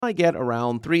I get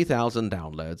around 3,000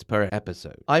 downloads per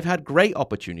episode. I've had great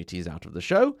opportunities out of the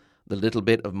show, the little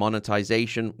bit of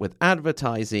monetization with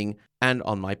advertising and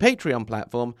on my Patreon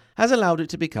platform has allowed it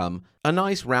to become a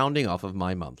nice rounding off of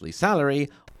my monthly salary.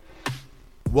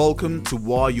 Welcome to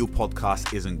Why Your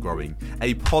Podcast Isn't Growing,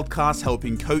 a podcast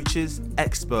helping coaches,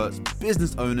 experts,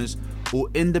 business owners, or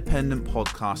independent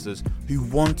podcasters who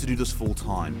want to do this full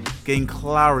time, gain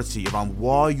clarity around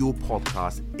why your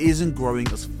podcast isn't growing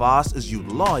as fast as you'd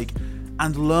like,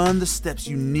 and learn the steps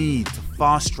you need to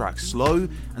fast track slow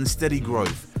and steady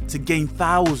growth to gain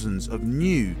thousands of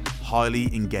new,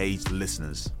 highly engaged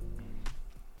listeners.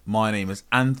 My name is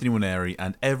Anthony Waneri,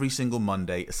 and every single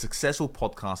Monday, a successful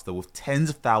podcaster with tens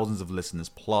of thousands of listeners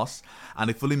plus and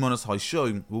a fully monetized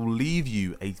show will leave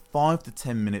you a 5 to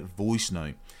 10 minute voice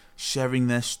note sharing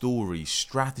their stories,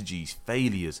 strategies,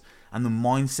 failures, and the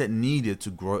mindset needed to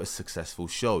grow a successful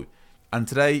show. And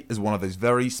today is one of those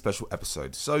very special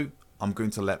episodes, so I'm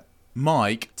going to let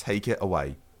Mike take it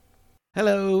away.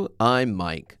 Hello, I'm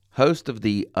Mike, host of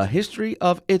the A History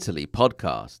of Italy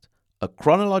podcast, a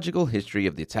chronological history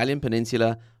of the Italian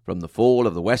peninsula from the fall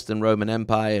of the Western Roman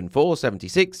Empire in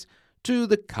 476 to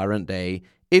the current day,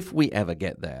 if we ever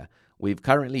get there. We've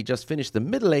currently just finished the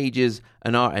Middle Ages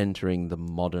and are entering the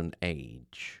modern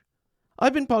age.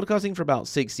 I've been podcasting for about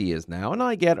 6 years now, and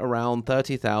I get around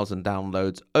 30,000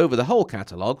 downloads over the whole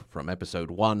catalogue, from episode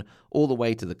 1 all the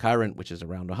way to the current, which is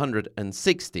around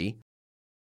 160,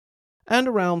 and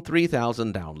around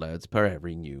 3,000 downloads per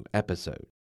every new episode.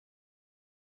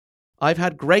 I've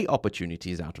had great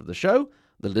opportunities out of the show,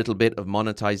 the little bit of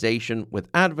monetization with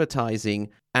advertising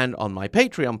and on my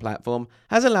Patreon platform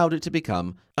has allowed it to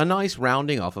become a nice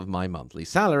rounding off of my monthly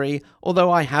salary,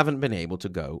 although I haven't been able to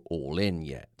go all in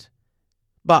yet.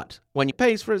 But when it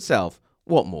pays for itself,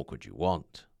 what more could you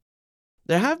want?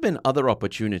 There have been other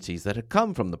opportunities that have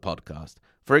come from the podcast.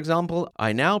 For example,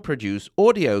 I now produce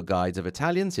audio guides of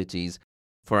Italian cities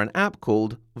for an app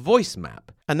called VoiceMap,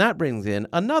 and that brings in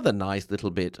another nice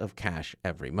little bit of cash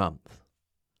every month.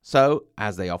 So,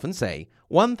 as they often say,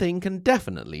 one thing can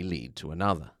definitely lead to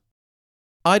another.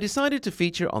 I decided to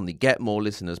feature on the Get More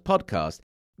Listeners podcast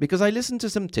because I listened to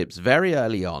some tips very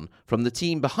early on from the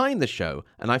team behind the show,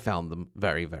 and I found them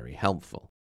very, very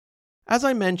helpful. As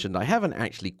I mentioned, I haven't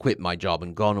actually quit my job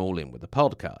and gone all in with the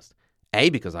podcast.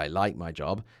 A, because I like my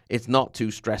job, it's not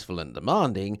too stressful and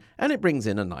demanding, and it brings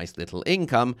in a nice little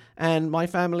income, and my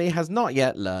family has not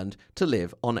yet learned to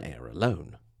live on air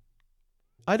alone.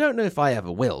 I don't know if I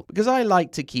ever will, because I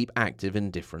like to keep active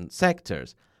in different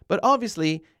sectors, but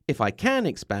obviously, if I can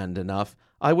expand enough,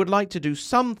 I would like to do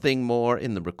something more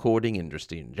in the recording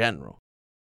industry in general.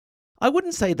 I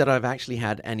wouldn't say that I've actually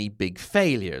had any big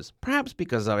failures, perhaps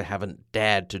because I haven't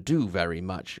dared to do very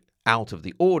much out of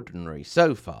the ordinary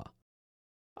so far.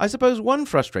 I suppose one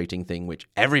frustrating thing which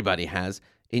everybody has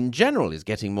in general is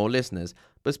getting more listeners,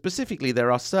 but specifically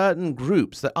there are certain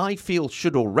groups that I feel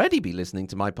should already be listening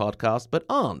to my podcast but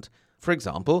aren't. For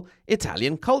example,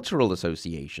 Italian cultural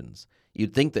associations.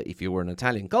 You'd think that if you were an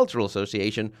Italian cultural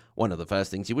association, one of the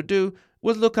first things you would do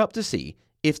was look up to see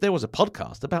if there was a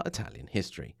podcast about Italian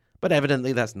history. But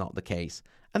evidently that's not the case,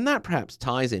 and that perhaps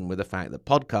ties in with the fact that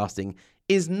podcasting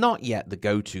is not yet the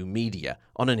go-to media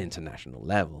on an international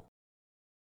level.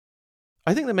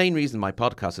 I think the main reason my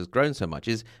podcast has grown so much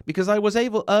is because I was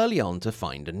able early on to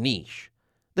find a niche.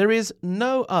 There is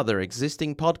no other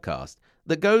existing podcast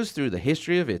that goes through the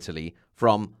history of Italy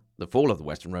from the fall of the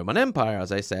Western Roman Empire,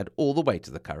 as I said, all the way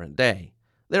to the current day.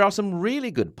 There are some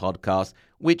really good podcasts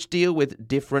which deal with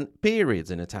different periods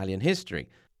in Italian history.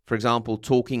 For example,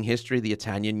 Talking History, the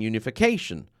Italian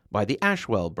Unification by the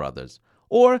Ashwell brothers,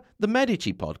 or the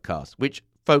Medici podcast, which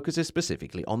focuses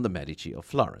specifically on the Medici of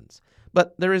Florence.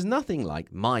 But there is nothing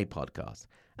like my podcast,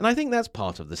 and I think that's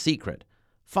part of the secret.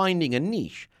 Finding a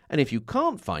niche, and if you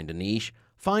can't find a niche,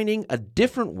 finding a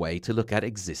different way to look at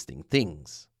existing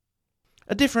things.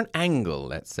 A different angle,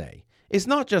 let's say. It's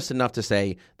not just enough to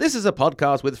say, this is a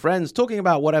podcast with friends talking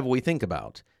about whatever we think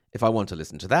about. If I want to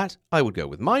listen to that, I would go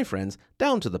with my friends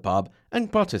down to the pub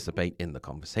and participate in the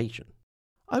conversation.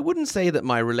 I wouldn't say that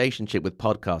my relationship with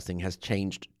podcasting has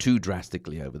changed too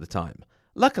drastically over the time.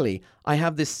 Luckily, I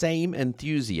have this same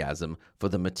enthusiasm for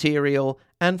the material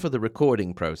and for the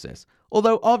recording process,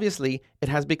 although obviously it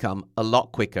has become a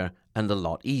lot quicker and a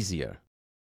lot easier.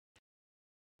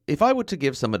 If I were to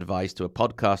give some advice to a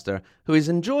podcaster who is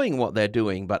enjoying what they're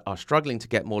doing but are struggling to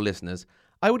get more listeners,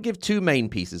 I would give two main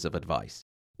pieces of advice.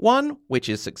 One, which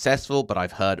is successful but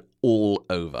I've heard all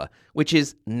over, which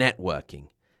is networking.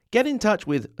 Get in touch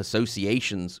with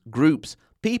associations, groups,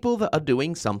 people that are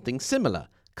doing something similar.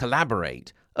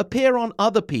 Collaborate. Appear on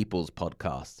other people's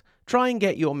podcasts. try and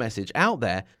get your message out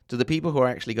there to the people who are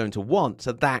actually going to want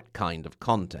that kind of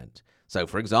content. So,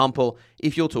 for example,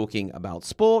 if you're talking about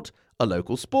sport, a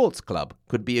local sports club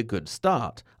could be a good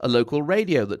start, a local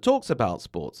radio that talks about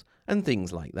sports, and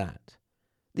things like that.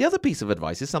 The other piece of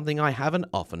advice is something I haven't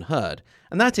often heard,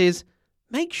 and that is,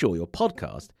 make sure your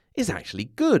podcast is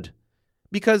actually good.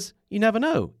 Because you never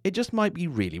know, it just might be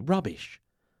really rubbish.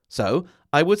 So,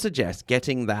 I would suggest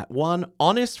getting that one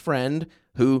honest friend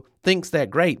who thinks they're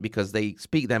great because they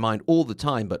speak their mind all the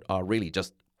time but are really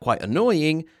just quite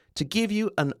annoying to give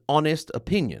you an honest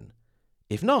opinion.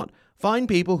 If not, find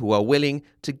people who are willing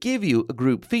to give you a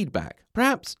group feedback.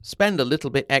 Perhaps spend a little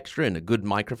bit extra in a good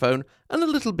microphone and a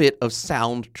little bit of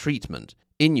sound treatment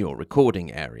in your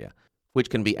recording area, which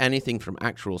can be anything from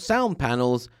actual sound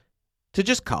panels to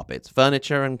just carpets,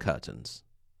 furniture, and curtains.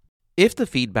 If the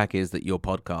feedback is that your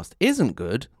podcast isn't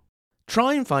good,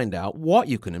 try and find out what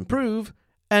you can improve,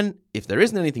 and if there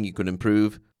isn't anything you can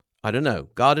improve, I don't know,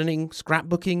 gardening,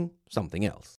 scrapbooking, something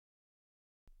else.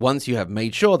 Once you have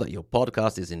made sure that your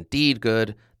podcast is indeed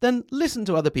good, then listen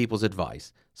to other people's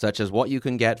advice, such as what you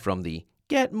can get from the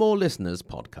Get More Listeners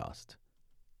podcast.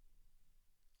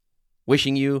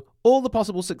 Wishing you all the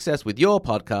possible success with your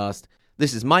podcast,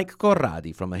 this is Mike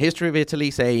Corradi from A History of Italy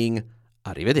saying,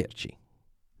 Arrivederci.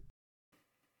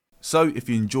 So, if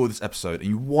you enjoyed this episode and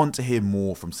you want to hear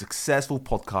more from successful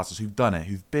podcasters who've done it,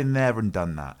 who've been there and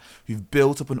done that, who've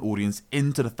built up an audience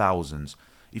into the thousands,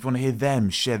 if you want to hear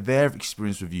them share their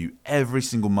experience with you every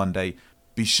single Monday,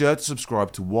 be sure to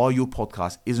subscribe to Why Your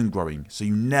Podcast Isn't Growing so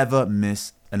you never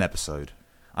miss an episode.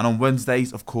 And on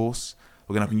Wednesdays, of course,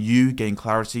 we're going to help you gain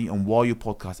clarity on why your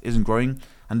podcast isn't growing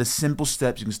and the simple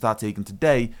steps you can start taking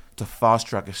today to fast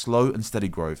track a slow and steady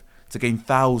growth to gain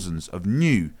thousands of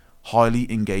new,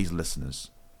 highly engaged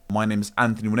listeners. My name is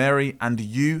Anthony Waneri and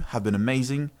you have been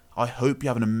amazing. I hope you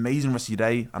have an amazing rest of your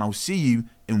day and I'll see you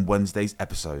in Wednesday's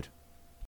episode.